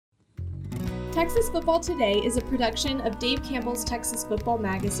Texas Football Today is a production of Dave Campbell's Texas Football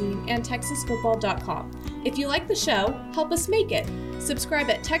Magazine and TexasFootball.com. If you like the show, help us make it. Subscribe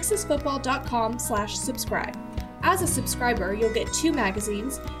at TexasFootball.com/subscribe. As a subscriber, you'll get 2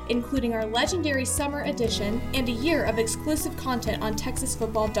 magazines, including our legendary summer edition and a year of exclusive content on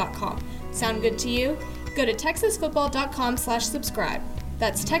TexasFootball.com. Sound good to you? Go to TexasFootball.com/subscribe.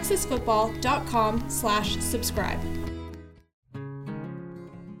 That's TexasFootball.com/subscribe.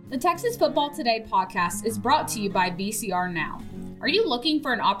 The Texas Football Today podcast is brought to you by VCR Now. Are you looking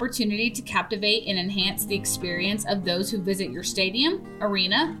for an opportunity to captivate and enhance the experience of those who visit your stadium,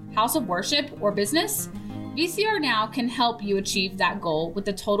 arena, house of worship, or business? VCR Now can help you achieve that goal with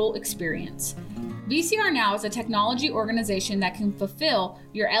the total experience. VCR Now is a technology organization that can fulfill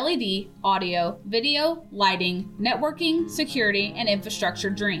your LED, audio, video, lighting, networking, security, and infrastructure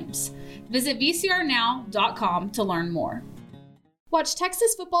dreams. Visit VCRNow.com to learn more. Watch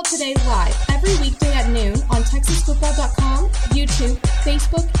Texas Football Today live every weekday at noon on TexasFootball.com, YouTube,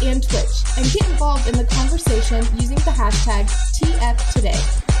 Facebook, and Twitch, and get involved in the conversation using the hashtag TFToday.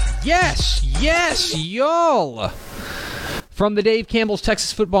 Yes, y'all. From the Dave Campbell's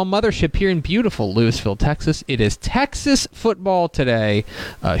Texas Football Mothership here in beautiful Lewisville, Texas, it is Texas Football Today,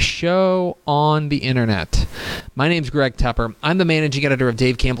 a show on the internet. My name's Greg Tepper. I'm the managing editor of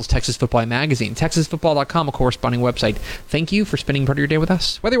Dave Campbell's Texas Football Magazine, TexasFootball.com, a corresponding website. Thank you for spending part of your day with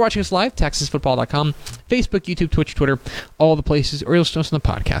us. Whether you're watching us live, TexasFootball.com, Facebook, YouTube, Twitch, Twitter, all the places, or you'll listen to us on the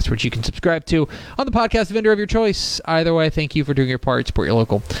podcast, which you can subscribe to on the podcast vendor of your choice. Either way, thank you for doing your part. Support your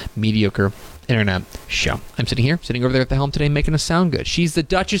local mediocre internet show. I'm sitting over there at the helm today, making us sound good. She's the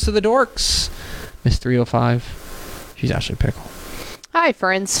Duchess of the Dorks, Miss 305. She's Ashley Pickle. Hi,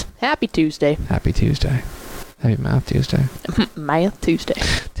 friends. Happy Tuesday. Happy Tuesday. Happy Math Tuesday. Math Tuesday.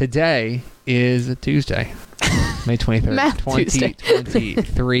 Today is a Tuesday, May 23rd,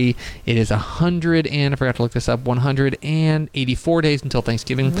 2023. It is 100 and, I forgot to look this up, 184 days until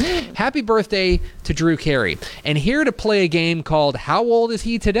Thanksgiving. Happy birthday to Drew Carey. And here to play a game called How Old Is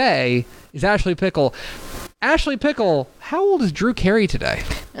He Today is Ashley Pickle. Ashley Pickle, how old is Drew Carey today?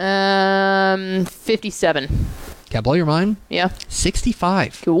 57. Can I blow your mind? Yeah.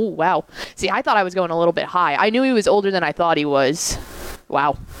 65. Oh, wow. See, I thought I was going a little bit high. I knew he was older than I thought he was.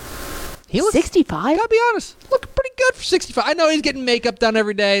 Wow. He looks 65? Gotta be honest, looking pretty good for 65. I know he's getting makeup done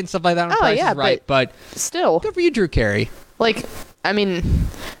every day and stuff like that. Oh, yeah, right, but still. Good for you, Drew Carey. Like, I mean,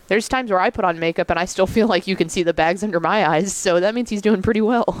 there's times where I put on makeup and I still feel like you can see the bags under my eyes, so that means he's doing pretty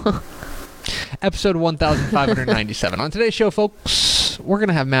well. Episode 1597. On today's show, folks, we're going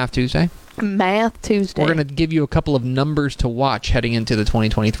to have Math Tuesday. Math Tuesday. We're going to give you a couple of numbers to watch heading into the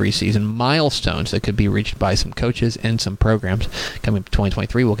 2023 season, milestones that could be reached by some coaches and some programs coming up to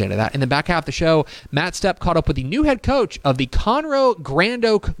 2023. We'll get into that. In the back half of the show, Matt Stepp caught up with the new head coach of the Conroe Grand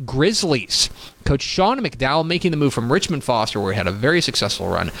Oak Grizzlies, Coach Shaun McDowell, making the move from Richmond Foster, where he had a very successful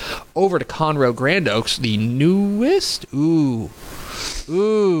run, over to Conroe Grand Oaks, the newest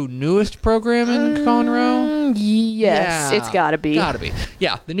program in Conroe? Yes, yeah, it's gotta be.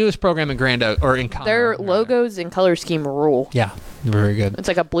 Yeah, the newest program in Grand Oak, or in Conroe. Their logos and color scheme rule. Yeah, very good. It's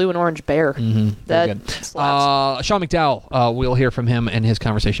like a blue and orange bear. Mm-hmm. That good. slaps. Shaun McDowell, we'll hear from him and his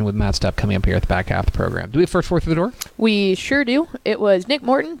conversation with Matt Stepp coming up here at the back half of the program. Do we have first four through the door? We sure do. It was Nick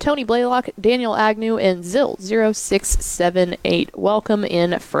Morton, Tony Blaylock, Daniel Agnew, and Zill0678. Welcome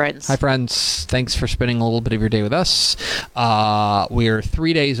in, friends. Hi, friends. Thanks for spending a little bit of your day with us. We're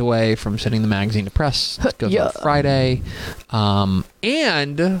 3 days away from sending the magazine to press. It goes on Friday.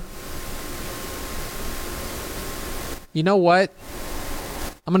 And you know what?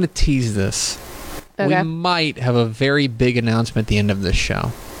 I'm going to tease this. Okay. We might have a very big announcement at the end of this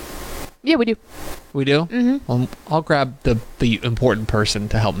show. Yeah, we do. We do? Mm-hmm. Well, I'll grab the important person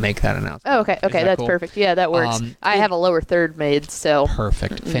to help make that announcement. Oh, okay. Okay, that's cool? Perfect. Yeah, that works. I have a lower third made, so.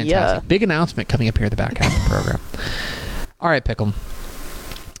 Perfect. Fantastic. Yeah. Big announcement coming up here at the back half of the program. All right, Pickle.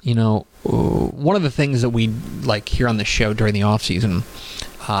 You know, one of the things that we like here on the show during the off season,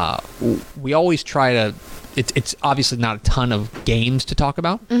 we always try to. It's obviously not a ton of games to talk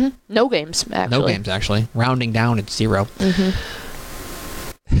about. Mm-hmm. No games, actually. Rounding down, it's 0. Mm-hmm.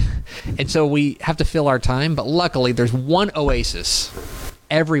 And so we have to fill our time, but luckily there's one oasis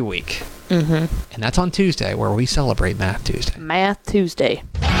every week. Mm-hmm. And that's on Tuesday, where we celebrate Math Tuesday. Math Tuesday.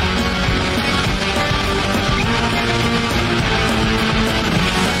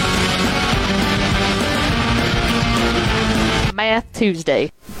 Math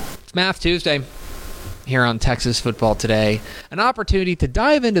Tuesday. It's Math Tuesday here on Texas Football Today. An opportunity to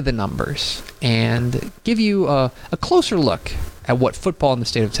dive into the numbers and give you a closer look at what football in the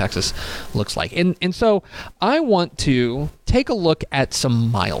state of Texas looks like. And so I want to take a look at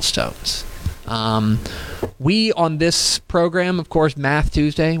some milestones. We, on this program, of course, Math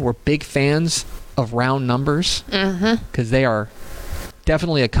Tuesday, we're big fans of round numbers because they are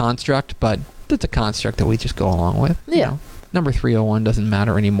definitely a construct, but it's a construct that we just go along with. Yeah. You know, number 301 doesn't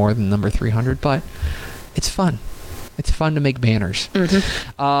matter any more than number 300, but it's fun. It's fun to make banners.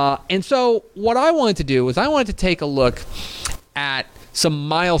 And so what I wanted to do was I wanted to take a look at some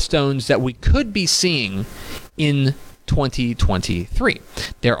milestones that we could be seeing in 2023.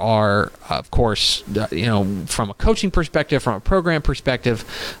 There are, of course, from a coaching perspective, from a program perspective,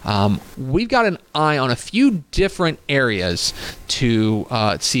 we've got an eye on a few different areas to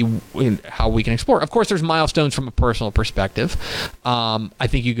see how we can explore. Of course, there's milestones from a personal perspective. I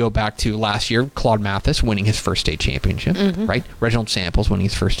think you go back to last year, Claude Mathis winning his first state championship, right? Reginald Samples winning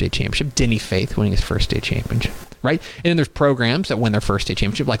his first state championship. Denny Faith winning his first state championship, right? And then there's programs that win their first state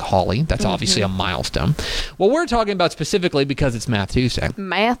championship, like Hawley. That's obviously a milestone. What we're talking about specifically, because it's Math Tuesday,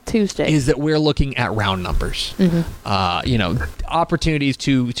 is that we're looking at round numbers. Opportunities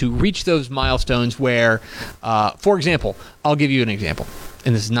to reach those milestones where, for example, I'll give you an example,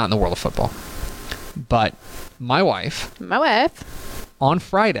 and this is not in the world of football, but my wife on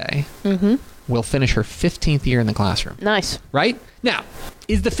Friday will finish her 15th year in the classroom. Nice. Right? Now,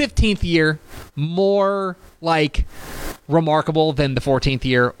 is the 15th year more like remarkable than the 14th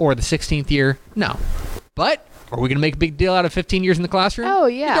year or the 16th year? No. But are we going to make a big deal out of 15 years in the classroom? Oh,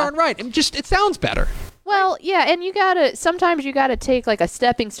 yeah. You're darn right. It sounds better. Well, yeah, and sometimes you gotta take like a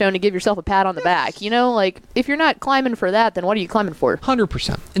stepping stone to give yourself a pat on the back. Like if you're not climbing for that, then what are you climbing for?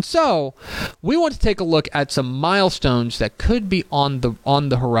 100%. And so we want to take a look at some milestones that could be on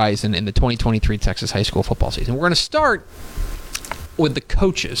the horizon in the 2023 Texas high school football season. We're going to start with the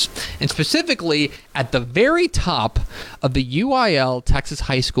coaches, and specifically at the very top of the UIL Texas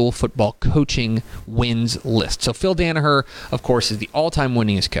high school football coaching wins list. So Phil Danaher, of course, is the all-time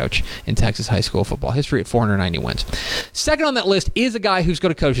winningest coach in Texas high school football history at 490 wins. Second on that list is a guy who's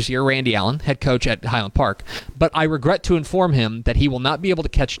going to coach this year, Randy Allen, head coach at Highland Park, but I regret to inform him that he will not be able to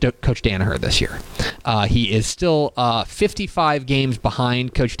catch Coach Danaher this year. He is still 55 games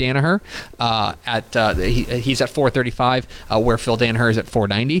behind Coach Danaher. He's at 435, where Phil Danaher is at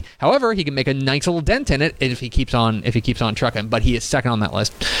 490. However, he can make a nice little dent in it if he keeps on trucking. But he is second on that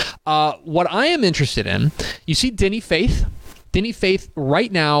list. What I am interested in, you see, Denny Faith. Denny Faith right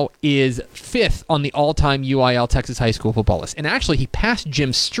now is 5th on the all-time UIL Texas high school football list. And actually, he passed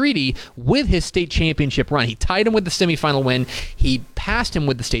Jim Streety with his state championship run. He tied him with the semifinal win. He passed him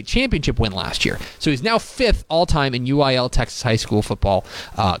with the state championship win last year. So he's now 5th all-time in UIL Texas high school football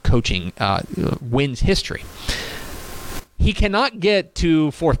coaching wins history. He cannot get to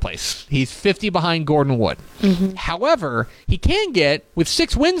 4th place. He's 50 behind Gordon Wood. However, he can get, with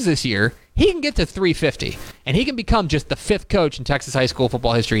 6 wins this year, he can get to 350, and he can become just the 5th coach in Texas high school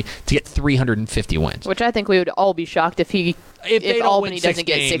football history to get 350 wins. Which I think we would all be shocked if Albany doesn't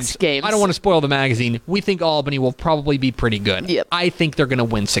get 6 games. I don't want to spoil the magazine. We think Albany will probably be pretty good. Yep. I think they're going to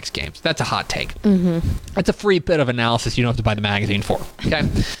win 6 games. That's a hot take. That's a free bit of analysis you don't have to buy the magazine for. Okay,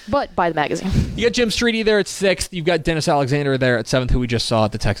 but buy the magazine. You got Jim Streety there at 6th. You've got Dennis Alexander there at 7th, who we just saw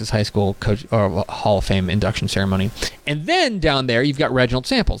at the Texas High School Coach Hall of Fame induction ceremony. And then down there, you've got Reginald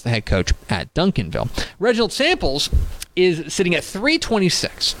Samples, the head coach at Duncanville. Reginald Samples is sitting at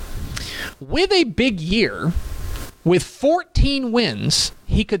 326. With a big year, with 14 wins,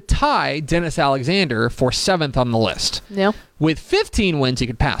 he could tie Dennis Alexander for 7th on the list. Yeah. With 15 wins, he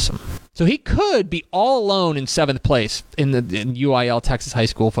could pass him. So he could be all alone in 7th place in UIL Texas high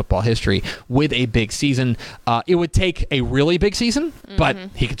school football history with a big season. It would take a really big season, but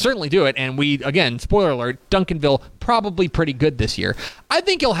he could certainly do it. And again, spoiler alert, Duncanville probably pretty good this year. I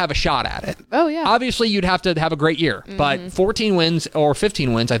think he'll have a shot at it. Oh, yeah. Obviously, you'd have to have a great year, but 14 wins or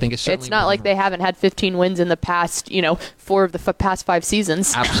 15 wins, I think is certainly... It's not like they haven't had 15 wins in the past, 4 of the past 5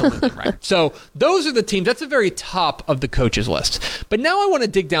 seasons. Absolutely right. So those are the teams. That's the very top of the coaches list. But now I want to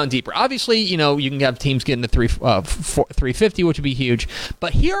dig down deeper. Obviously, you can have teams getting to 350, which would be huge.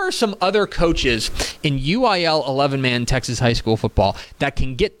 But here are some other coaches in UIL 11-man Texas high school football that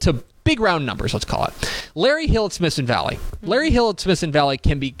can get to big round numbers, let's call it. Larry Hill at Smithson Valley. Larry Hill at Smithson Valley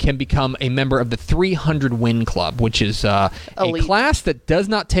can become a member of the 300 win club, which is a class that does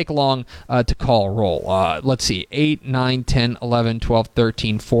not take long to call roll. Let's see, 8, 9, 10, 11, 12,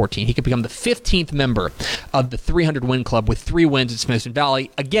 13, 14. He could become the 15th member of the 300 win club with 3 wins at Smithson Valley.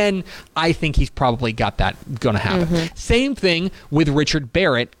 Again, I think he's probably got that going to happen. Same thing with Richard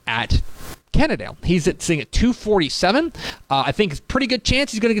Barrett at Kennedale. He's sitting at 247. I think it's a pretty good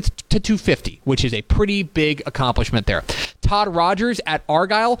chance he's going to get to 250, which is a pretty big accomplishment there. Todd Rogers at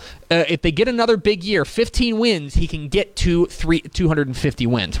Argyle, if they get another big year, 15 wins, he can get to 250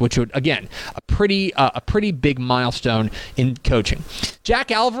 wins, which would, again, a pretty big milestone in coaching.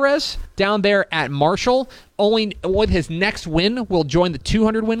 Jack Alvarez down there at Marshall, only with his next win will join the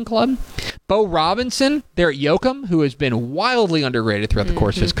 200-win club. Bo Robinson there at Yoakum, who has been wildly underrated throughout the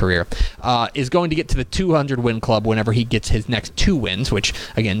course of his career, is going to get to the 200-win club whenever he gets his next 2 wins, which,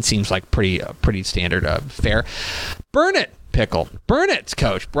 again, seems like pretty standard fare. Burnett Pickle. Burnett's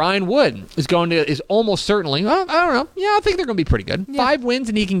coach, Brian Wood, is almost certainly, I don't know. Yeah, I think they're going to be pretty good. Yeah. 5 wins,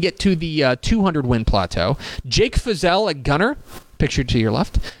 and he can get to the 200-win plateau. Jake Fazell at Gunner, pictured to your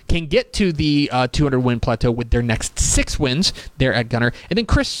left, can get to the 200-win plateau with their next 6 wins there at Gunner. And then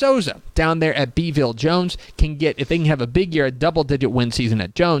Chris Souza down there at Beeville Jones can get, if they can have a big year, a double-digit win season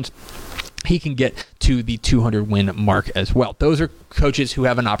at Jones, he can get to the 200-win mark as well. Those are coaches who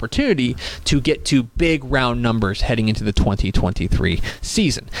have an opportunity to get to big round numbers heading into the 2023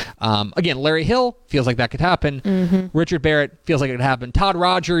 season. Again, Larry Hill feels like that could happen. Richard Barrett feels like it could happen. Todd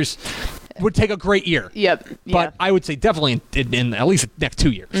Rogers would take a great year. Yep. But I would say definitely in at least the next 2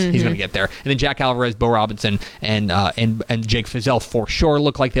 years, he's going to get there. And then Jack Alvarez, Bo Robinson, and Jake Fazell for sure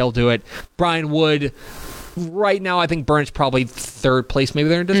look like they'll do it. Brian Wood. Right now, I think Burnett's probably 3rd place, maybe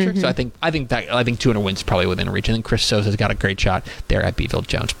they're in district. So I think 200 wins is probably within reach. And then Chris Souza's got a great shot there at Beeville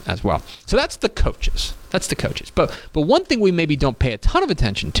Jones as well. So that's the coaches. But one thing we maybe don't pay a ton of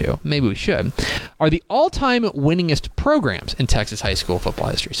attention to, maybe we should, are the all-time winningest programs in Texas high school football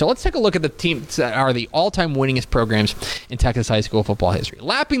history. So let's take a look at the teams that are the all-time winningest programs in Texas high school football history.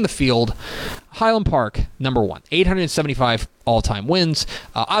 Lapping the field, Highland Park, number 1, 875 all-time wins.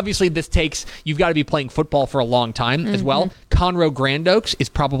 Obviously, you've got to be playing football for a long time as well. Conroe Grand Oaks is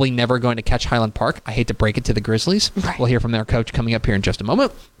probably never going to catch Highland Park. I hate to break it to the Grizzlies. Right. We'll hear from their coach coming up here in just a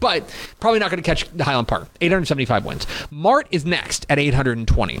moment, but probably not going to catch Highland Park. 875 wins. Mart is next at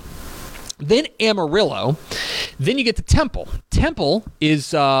 820. Then Amarillo. Then you get to Temple. Temple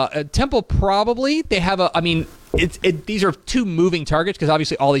is Temple probably, they have these are 2 moving targets because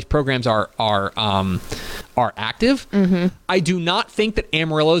obviously all these programs are active. I do not think that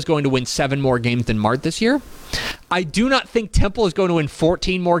Amarillo is going to win 7 more games than Mart this year. I do not think Temple is going to win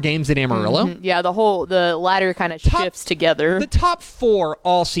 14 more games than Amarillo. Yeah, the ladder kind of shifts together. The top 4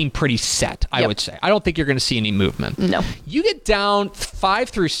 all seem pretty set, I would say. I don't think you're going to see any movement. No. You get down 5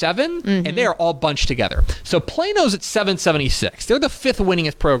 through 7, and they are all bunched together. So Plano's at 776. They're the 5th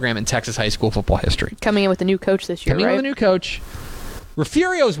winningest program in Texas high school football history. Coming in with a new coach this year, Coming in with a new coach.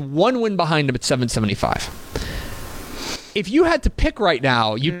 Refugio's 1 win behind him at 775. If you had to pick right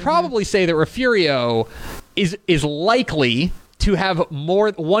now, you'd probably say that Refugio is likely to have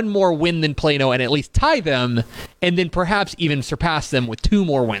one more win than Plano and at least tie them, and then perhaps even surpass them with 2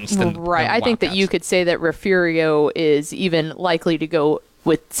 more wins than right. I think that you could say that Refugio is even likely to go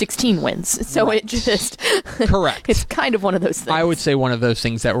with 16 wins. So right. It just correct. It's kind of one of those things. I would say one of those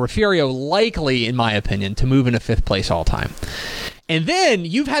things that Refugio likely, in my opinion, to move into 5th place all time. And then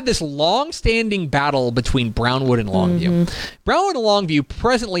you've had this long-standing battle between Brownwood and Longview. Brownwood and Longview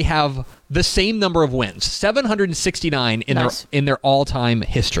presently have the same number of wins, 769 in their all-time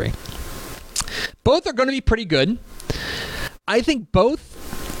history. Both are going to be pretty good. I think both.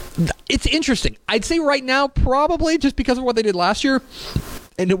 It's interesting. I'd say right now, probably just because of what they did last year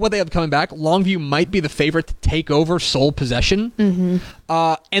and what they have coming back, Longview might be the favorite to take over sole possession.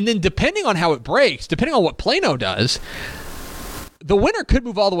 And then depending on how it breaks, depending on what Plano does, the winner could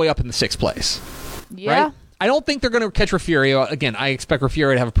move all the way up in the 6th place. Yeah. Right? I don't think they're going to catch Refugio. Again, I expect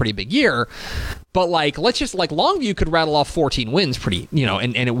Refugio to have a pretty big year. But, let's just, Longview could rattle off 14 wins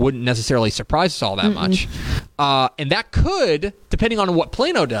and it wouldn't necessarily surprise us all that much. And that could, depending on what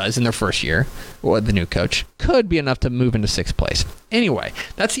Plano does in their first year, the new coach, could be enough to move into 6th place. Anyway,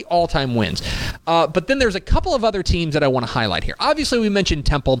 that's the all-time wins. But then there's a couple of other teams that I want to highlight here. Obviously, we mentioned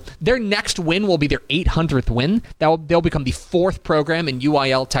Temple. Their next win will be their 800th win. They'll become the 4th program in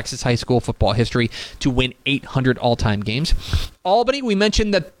UIL Texas high school football history to win 800 all-time games. Albany, we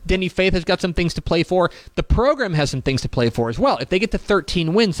mentioned that Denny Faith has got some things to play for. The program has some things to play for as well. If they get to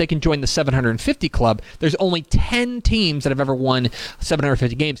 13 wins, they can join the 750 club. There's only 10 teams that have ever won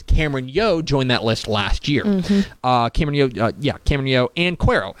 750 games. Cameron Yo joined that list last year. Cameron Yo and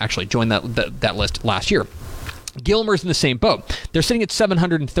Cuero actually joined that list last year. Gilmer's in the same boat. They're sitting at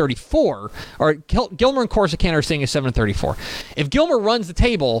 734, or Gilmer and Corsicana are sitting at 734. If Gilmer runs the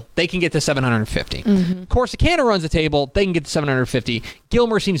table, they can get to 750. Corsicana runs the table, they can get to 750.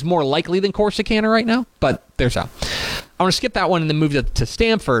 Gilmer seems more likely than Corsicana right now, but there's that. I want to skip that one and then move to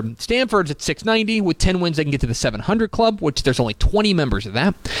Stanford. Stanford's at 690. With 10 wins, they can get to the 700 club, which there's only 20 members of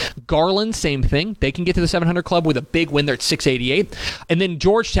that. Garland, same thing. They can get to the 700 club with a big win. They're at 688. And then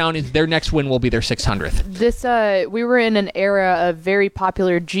Georgetown, their next win will be their 600th. This we were in an era of very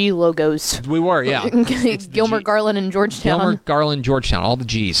popular G logos. We were, yeah. Gilmer, Garland, and Georgetown. Gilmer, Garland, Georgetown, all the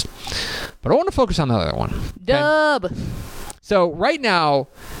G's. But I want to focus on the other one. Okay? Dub. So right now,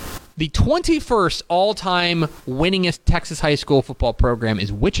 the 21st all-time winningest Texas high school football program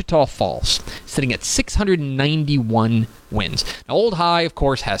is Wichita Falls, sitting at 691 wins. Now, Old High, of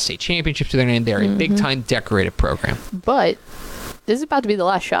course, has state championships to their name. They're a big-time decorated program. But this is about to be the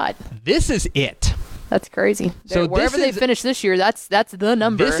last shot. This is it. That's crazy. So wherever they finish this year, that's the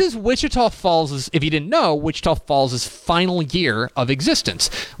number. This is Wichita Falls', if you didn't know, Wichita Falls' final year of existence.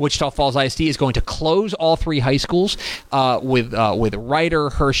 Wichita Falls ISD is going to close all three high schools with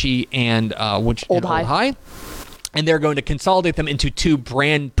Ryder, Hershey, and Old High. And they're going to consolidate them into two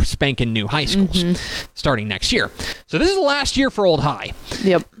brand spanking new high schools starting next year. So this is the last year for Old High.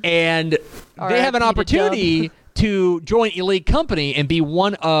 Yep. And they have an opportunity to join Elite Company and be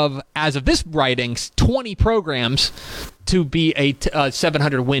one of, as of this writing, 20 programs to be a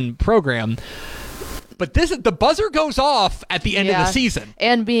 700-win program. But the buzzer goes off at the end of the season.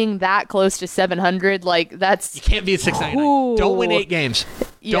 And being that close to 700, that's... You can't be at 699. Ooh. Don't win 8 games.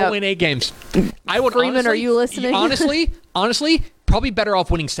 Yep. Don't win 8 games. I would Freeman, are you listening? honestly, probably better off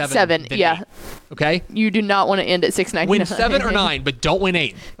winning 7 than 8. Okay? You do not want to end at 699. Win 7 or 9, but don't win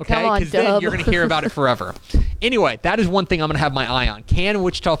 8. Okay? Come on, Because then you're going to hear about it forever. Anyway, that is one thing I'm going to have my eye on. Can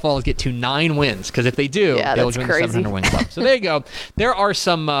Wichita Falls get to 9 wins? Because if they do, they'll join the 700 win club. So there you go. There are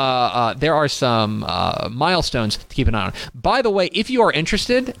some milestones to keep an eye on. By the way, if you are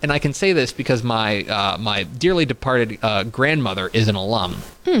interested, and I can say this because my dearly departed grandmother is an alum.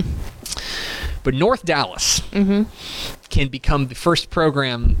 But North Dallas can become the first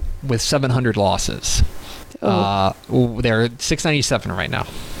program with 700 losses. They're 697 right now.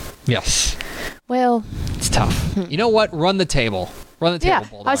 Yes. Well, it's tough. You know what? Run the table. Bulldogs.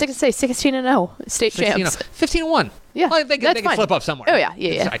 I was going to say 16-0 state champs. 15-1. Yeah, well, they can slip up somewhere. Oh yeah.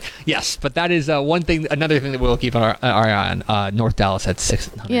 Yes, but that is one thing. Another thing that we'll keep our eye on. North Dallas at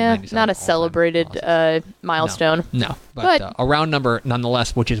 697. Yeah, not a celebrated milestone. No, but a round number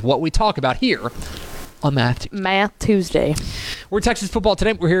nonetheless, which is what we talk about here on Math Tuesday. We're Texas Football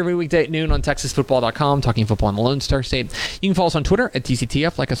Today. We're here every weekday at noon on TexasFootball.com, talking football in the Lone Star State. You can follow us on Twitter at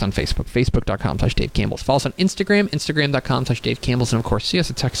TCTF, like us on Facebook, Facebook.com/Dave Campbell's. Follow us on Instagram, Instagram.com/Dave Campbell's, and of course, see us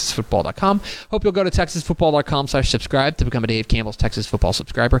at TexasFootball.com. Hope you'll go to TexasFootball.com/subscribe to become a Dave Campbell's Texas Football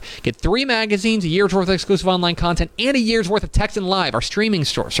subscriber. Get 3 magazines, a year's worth of exclusive online content, and a year's worth of Texan Live, our streaming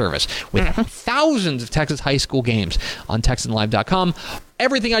service, with thousands of Texas high school games on TexanLive.com.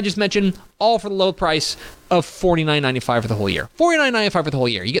 Everything I just mentioned, all for the low price of $49.95 for the whole year. $49.95 for the whole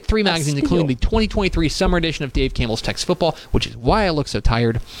year. You get 3 magazines, including the 2023 summer edition of Dave Campbell's Texas Football, which is why I look so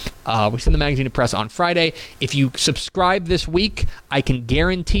tired. We send the magazine to press on Friday. If you subscribe this week, I can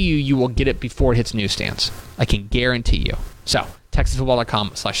guarantee you will get it before it hits newsstands. I can guarantee you. So,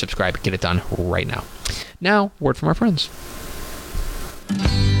 TexasFootball.com/subscribe. Get it done right now. Now, word from our friends.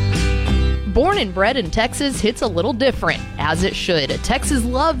 Born and bred in Texas hits a little different, as it should. Texas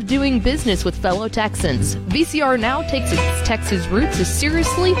loves doing business with fellow Texans. VCR now takes its Texas roots as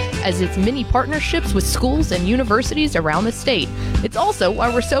seriously as its many partnerships with schools and universities around the state. It's also why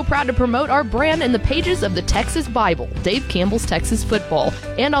we're so proud to promote our brand in the pages of the Texas Bible, Dave Campbell's Texas Football,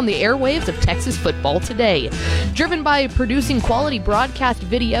 and on the airwaves of Texas Football Today. Driven by producing quality broadcast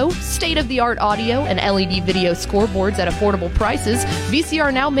video, state-of-the-art audio, and LED video scoreboards at affordable prices,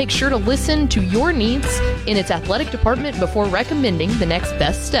 VCR now makes sure to listen to your needs in its athletic department before recommending the next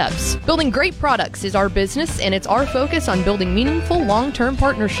best steps. Building great products is our business, and it's our focus on building meaningful long-term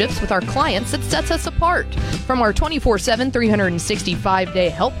partnerships with our clients that sets us apart. From our 24/7, 365-day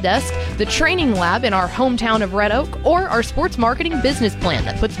help desk, the training lab in our hometown of Red Oak, or our sports marketing business plan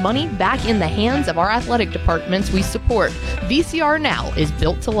that puts money back in the hands of our athletic departments we support, VCR Now is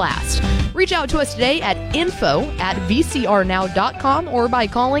built to last. Reach out to us today at info@vcrnow.com or by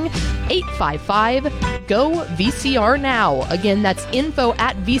calling 855-GO-VCR-NOW. Again, that's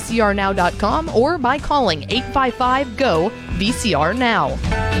info@vcrnow.com or by calling 855-GO-VCR-NOW.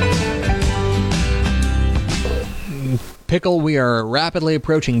 Pickle, we are rapidly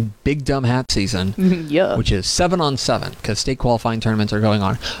approaching Big Dumb Hat season, which is 7-on-7, because state qualifying tournaments are going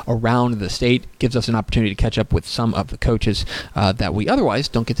on around the state. Gives us an opportunity to catch up with some of the coaches that we otherwise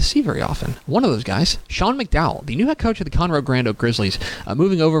don't get to see very often. One of those guys, Shaun McDowell, the new head coach of the Conroe Grand Oak Grizzlies,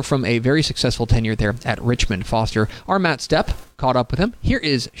 moving over from a very successful tenure there at Richmond Foster. Our Matt Stepp caught up with him. Here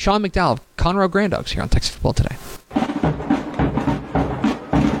is Shaun McDowell of Conroe Grand Oaks here on Texas Football Today.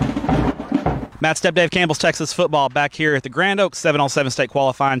 Matt Stepp, Dave Campbell's Texas Football back here at the Grand Oaks 7-on-7 state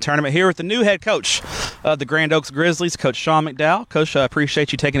qualifying tournament here with the new head coach of the Grand Oaks Grizzlies, Coach Shaun McDowell. Coach, I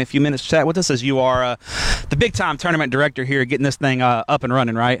appreciate you taking a few minutes to chat with us as you are the big-time tournament director here, getting this thing up and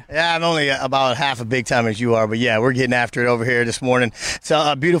running, right? Yeah, I'm only about half a big time as you are, but yeah, we're getting after it over here this morning. It's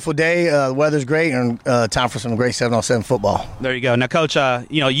a beautiful day. The weather's great, and time for some great 7-on-7 football. There you go. Now, Coach,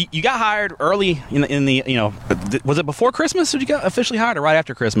 you got hired early in the was it before Christmas? Did you get officially hired or right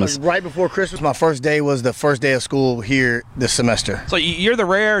after Christmas? Right before Christmas. My first day was the first day of school here this semester. So you're the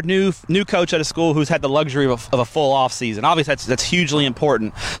rare new coach at a school who's had the luxury of a full off season. Obviously, that's hugely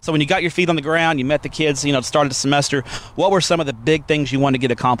important. So when you got your feet on the ground, you met the kids, started the semester. What were some of the big things you wanted to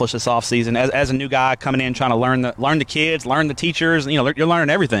get accomplished this off season as a new guy coming in, trying to learn the kids, learn the teachers? You're learning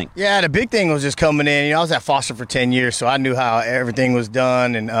everything. Yeah, the big thing was just coming in. I was at Foster for 10 years, so I knew how everything was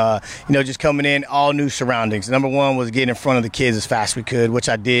done, and just coming in, all new surroundings. Number one was getting in front of the kids as fast as we could, which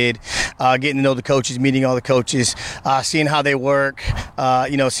I did. Getting to know the coaches, meeting all the coaches, seeing how they work,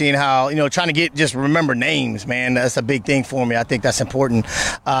 seeing how, trying to just remember names, man. That's a big thing for me. I think that's important.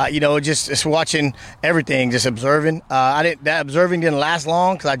 Just watching everything, just observing. That observing didn't last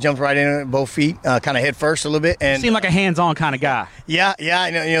long because I jumped right in with both feet, kind of head first a little bit. And seemed like a hands-on kind of guy. Yeah.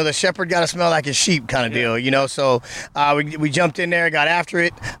 The shepherd got to smell like his sheep kind of deal, So we jumped in there, got after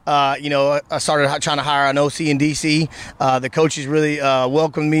it. I started trying to hire an OC and DC. The coaches really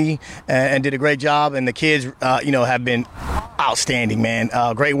welcomed me and did a great job, and the kids, have been outstanding, man.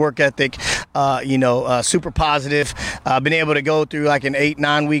 Great work ethic, super positive. Been able to go through like an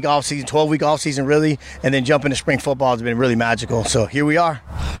 8-9 week off season, 12-week off season, really, and then jump into spring football has been really magical. So here we are.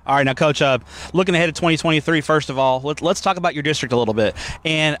 All right, now, Coach, looking ahead to 2023, first of all, let's talk about your district a little bit.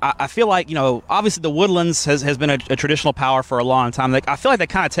 And I feel like, obviously the Woodlands has been a traditional power for a long time. I feel like they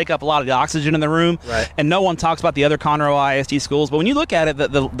kind of take up a lot of the oxygen in the room, right. And no one talks about the other Conroe ISD schools. But when you look at it,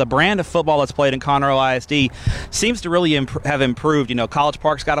 the brand of football that's played in Conroe ISD seems to really have improved. College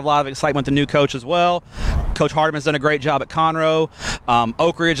Park's got a lot of excitement with the new coach as well. Coach Hardiman's done a great job at Conroe.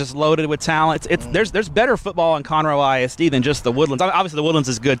 Oak Ridge is loaded with talent. There's better football in Conroe ISD than just the Woodlands. Obviously, the Woodlands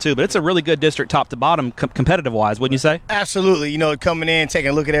is good too, but it's a really good district top to bottom competitive-wise, wouldn't you say? Absolutely. Coming in, taking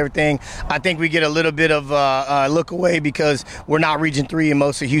a look at everything, I think we get a little bit of a look away because we're not Region 3, and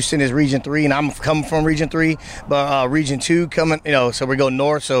most of Houston is Region 3, and I'm coming from Region 3, but Region 2 coming, so we go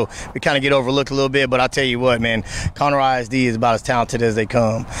north, so we kind of get overlooked a little bit, but I'll tell you what, man, Conroe ISD is about as talented as they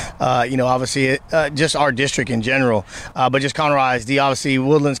come. Obviously, just our district in general, but just Conroe ISD, obviously,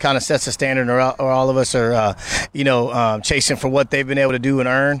 Woodlands kind of sets the standard, or all of us are, chasing for what they've been able to do and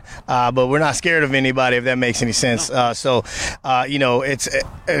earn, but we're not scared of anybody, if that makes any sense. It's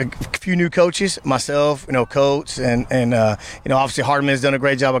a few new coaches, myself, Coach, and obviously Hardiman's done a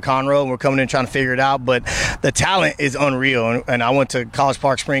great job at Conroe, and we're coming in trying to figure it out, but the talent is unreal, and I went to College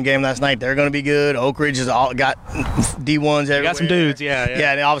Park spring game last night. They're going to be good. Oak Ridge has got D1s everywhere. Got some dudes, yeah.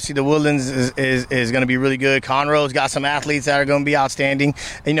 Yeah, and obviously the Woodlands is going to be really good. Conroe's got some athletes that are going to be outstanding.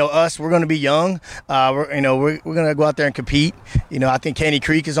 Us, we're going to be young. We're going to go out there and compete. I think Caney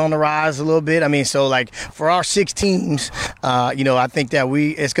Creek is on the rise a little bit. For our 6 teams, I think that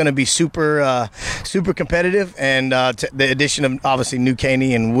it's going to be super competitive, and the addition of obviously New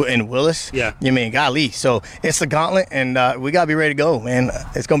Caney and Willis. Yeah. Golly. So it's the gauntlet, and we got to be ready to go, man.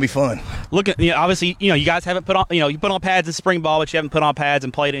 It's going to be fun. Look at, obviously, you guys haven't put on, you put on pads in spring ball, but you haven't put on pads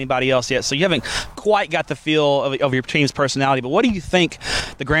and played anybody else yet. So you haven't quite got the feel of your team's personality. But what do you think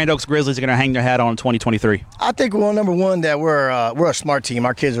the Grand Oaks Grizzlies are going to hang their hat on in 2023? I think, number one, that we're a smart team.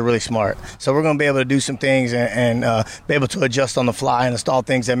 Our kids are really smart. So we're going to be able to do some things and be able to adjust on the fly and install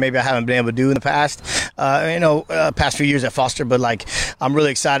things that maybe I haven't been able to do in the past, past few years at Foster. But, I'm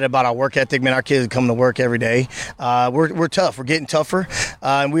really excited about our work ethic. Man, our kids come to work every day. We're tough. We're getting tougher.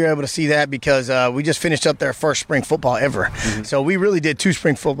 And we were able to see that because we just finished up their first spring football ever. Mm-hmm. So we really did 2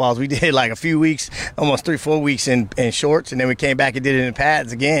 spring footballs. We did a few weeks, almost 3-4 weeks in shorts, and then we came back and did it in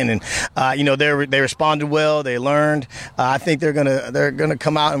pads again. And they responded well. They learned. I think they're gonna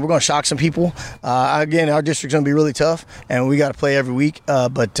come out and we're gonna shock some people. Again, our district's gonna be really tough, and we got to play every week.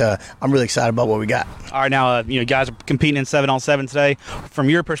 But I'm really excited about what we got. All right, now you guys are competing in 7-on-7 today. From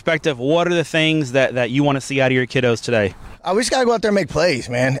your perspective, what are the things that you want to see out of your kiddos today? We just got to go out there and make plays,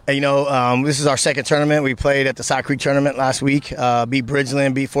 man. This is our second tournament. We played at the Side Creek tournament last week, beat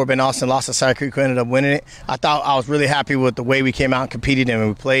Bridgeland, beat Fort Bend Austin, lost to Side Creek, who ended up winning it. I was really happy with the way we came out and competed, and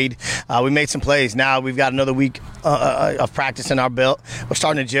we played. We made some plays. Now we've got another week of practice in our belt. We're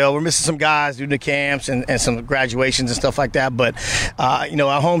starting to gel. We're missing some guys due to camps and some graduations and stuff like that. But,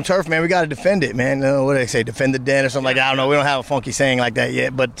 our home turf, man, we got to defend it, man. What do they say, defend the den or something like that? I don't know. We don't have a funky saying like that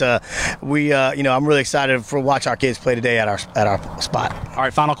yet. But I'm really excited to watch our kids play today at our spot. All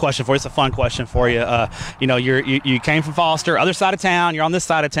right, final question for you. It's a fun question for you. You came from Foster, other side of town. You're on this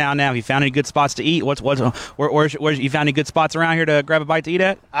side of town now. Have you found any good spots to eat? Where's you found any good spots around here to grab a bite to eat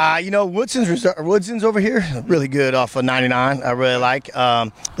at? Woodson's over here, really good off of 99. I really like.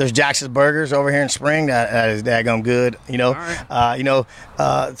 There's Jackson's Burgers over here in Spring. That is daggone good.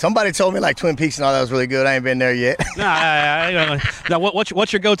 Somebody told me like Twin Peaks and all that was really good. I ain't been there yet. Now,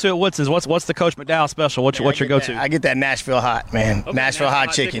 what's your go-to at Woodson's? What's the Coach McDowell special? What's your go-to? I get that Nashville hot, man. Okay, Nashville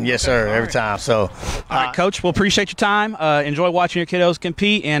hot chicken. Yes, sir. Every time. So, all right, Coach. We'll appreciate your time. Enjoy watching your kiddos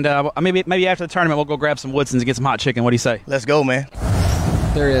compete, and maybe after the tournament we'll go grab some Woodson's and get some hot chicken. What do you say? Let's go, man.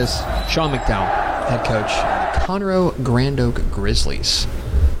 There is Shaun McDowell, head coach, Conroe Grand Oak Grizzlies,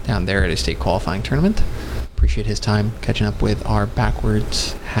 down there at a state qualifying tournament. Appreciate his time catching up with our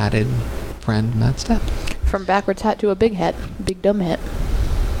backwards hatted friend Matt Stepp. From backwards hat to a big hat, big dumb hat.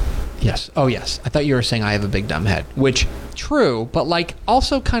 Yes. Oh, yes. I thought you were saying I have a big dumb head, which true, but like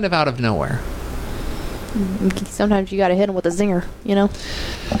also kind of out of nowhere. Sometimes you got to hit him with a zinger, you know.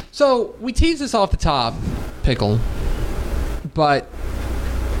 So we teased this off the top, Pickle, but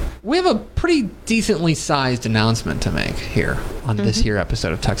we have a pretty decently sized announcement to make here on this here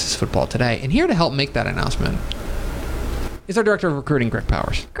episode of Texas Football Today. And here to help make that announcement is our Director of Recruiting, Greg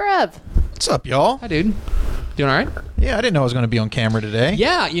Powers. Grev. What's up, y'all? Hi, dude. Doing all right? Yeah, I didn't know I was going to be on camera today.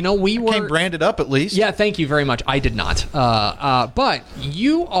 Yeah, we were... Came branded up, at least. Yeah, thank you very much. I did not. But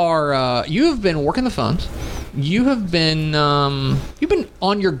you are... you have been working the phones. You have been... you've been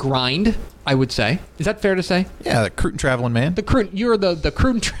on your grind, I would say. Is that fair to say? Yeah, the Cruton Traveling Man. You're the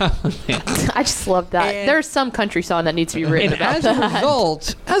Cruton Traveling Man. I just love that. And there's some country song that needs to be written about as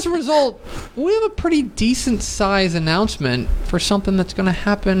that. As a result, we have a pretty decent size announcement for something that's going to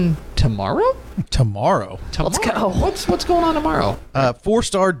happen tomorrow? Tomorrow. Let's go. What's going on tomorrow?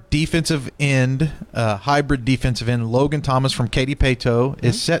 4-star defensive end, hybrid defensive end, Logan Thomas from Katy Paetow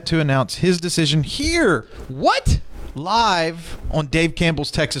is set to announce his decision here. What? Live on Dave Campbell's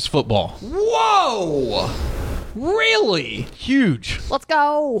Texas Football. Whoa! Really? Huge. Let's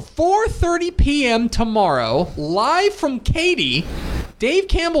go. 4:30 p.m. tomorrow, live from Katy, Dave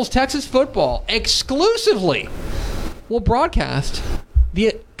Campbell's Texas Football exclusively will broadcast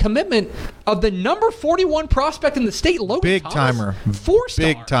the commitment of the number 41 prospect in the state, Logan Big Thomas. timer. 4-star.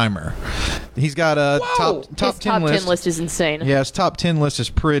 Big timer. He's got a top His 10 list. 10 list is insane. Yeah, his top 10 list is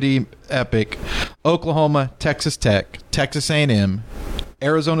pretty epic. Oklahoma, Texas Tech, Texas A&M,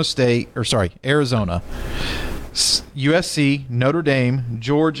 Arizona, USC, Notre Dame,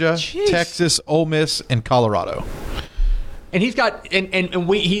 Georgia, Jeez. Texas, Ole Miss, and Colorado. And he's got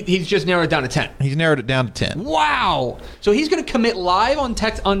he's just narrowed it down to 10. He's narrowed it down to 10. Wow. So he's going to commit live on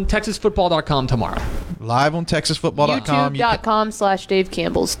TexasFootball.com tomorrow. Live on TexasFootball.com. YouTube.com/Dave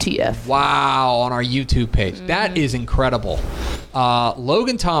Campbell's TF. Wow, on our YouTube page. That is incredible.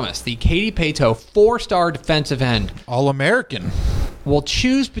 Logan Thomas, the Katy Paetow 4-star defensive end, All-American. will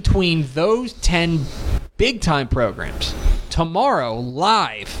choose between those 10 big-time programs tomorrow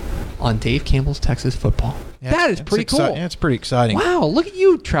live on Dave Campbell's Texas Football. Yeah, that is pretty cool. Yeah, it's pretty exciting. Wow, look at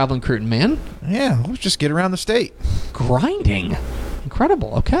you, traveling Cruton, man. Yeah, let's just get around the state. Grinding.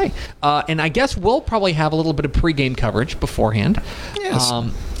 Incredible. Okay. And I guess we'll probably have a little bit of pregame coverage beforehand. Yes.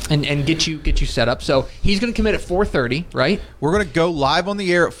 And get you set up. So he's going to commit at 4:30, right? We're going to go live on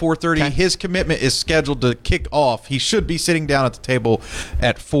the air at 4:30. Okay. His commitment is scheduled to kick off. He should be sitting down at the table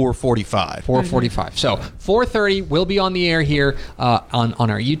at 4:45. 4:45. So 4:30, we'll be on the air here on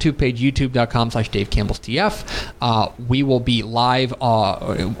our YouTube page, youtube.com/Dave Campbell's TF. We will be live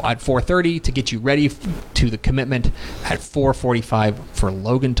at 4:30 to get you ready to the commitment at 4:45 for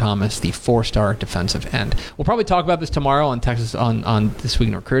Logan Thomas, the 4-star defensive end. We'll probably talk about this tomorrow on Texas on This Week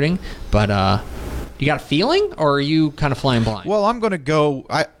in Recruiting, but you got a feeling, or are you kind of flying blind? Well, I'm going to go.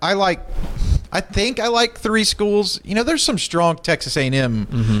 I think I like 3 schools. You know, there's some strong Texas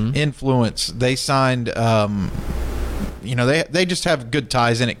A&M influence. They signed. They just have good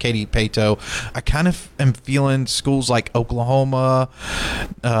ties in at Katy Paetow. I kind of am feeling schools like Oklahoma,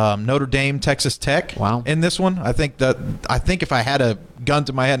 Notre Dame, Texas Tech. Wow. In this one, I think if I had a gun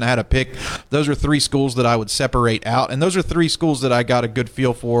to my head and I had to pick, those are 3 schools that I would separate out, and those are 3 schools that I got a good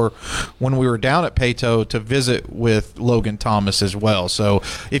feel for when we were down at Paetow to visit with Logan Thomas as well. So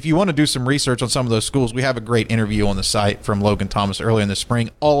if you want to do some research on some of those schools, we have a great interview on the site from Logan Thomas earlier in the spring.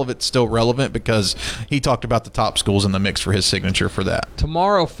 All of it's still relevant because he talked about the top schools in the mix for his signature for that.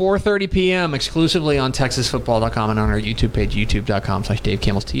 Tomorrow, 4:30 p.m., exclusively on TexasFootball.com and on our YouTube page, youtube.com/Dave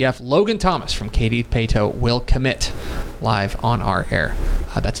Campbell's TF. Logan Thomas from Katy Paetow will commit live on our air.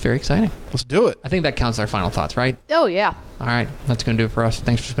 That's very exciting. Let's do it. I think that counts our final thoughts, right? Oh, yeah. All right, that's going to do it for us.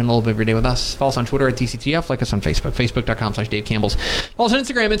 Thanks for spending a little bit of your day with us. Follow us on Twitter at TCTF. Like us on Facebook, facebook.com/Dave Campbell's. Follow us on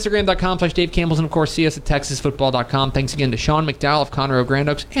Instagram, instagram.com/Dave Campbell's. And, of course, see us at texasfootball.com. Thanks again to Shaun McDowell of Conroe Grand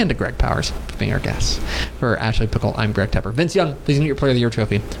Oaks and to Greg Powers for being our guests. For Ashley Pickle, I'm Greg Tepper. Vince Young, please get your Player of the Year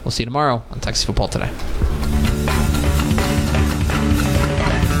trophy. We'll see you tomorrow on Texas Football Today.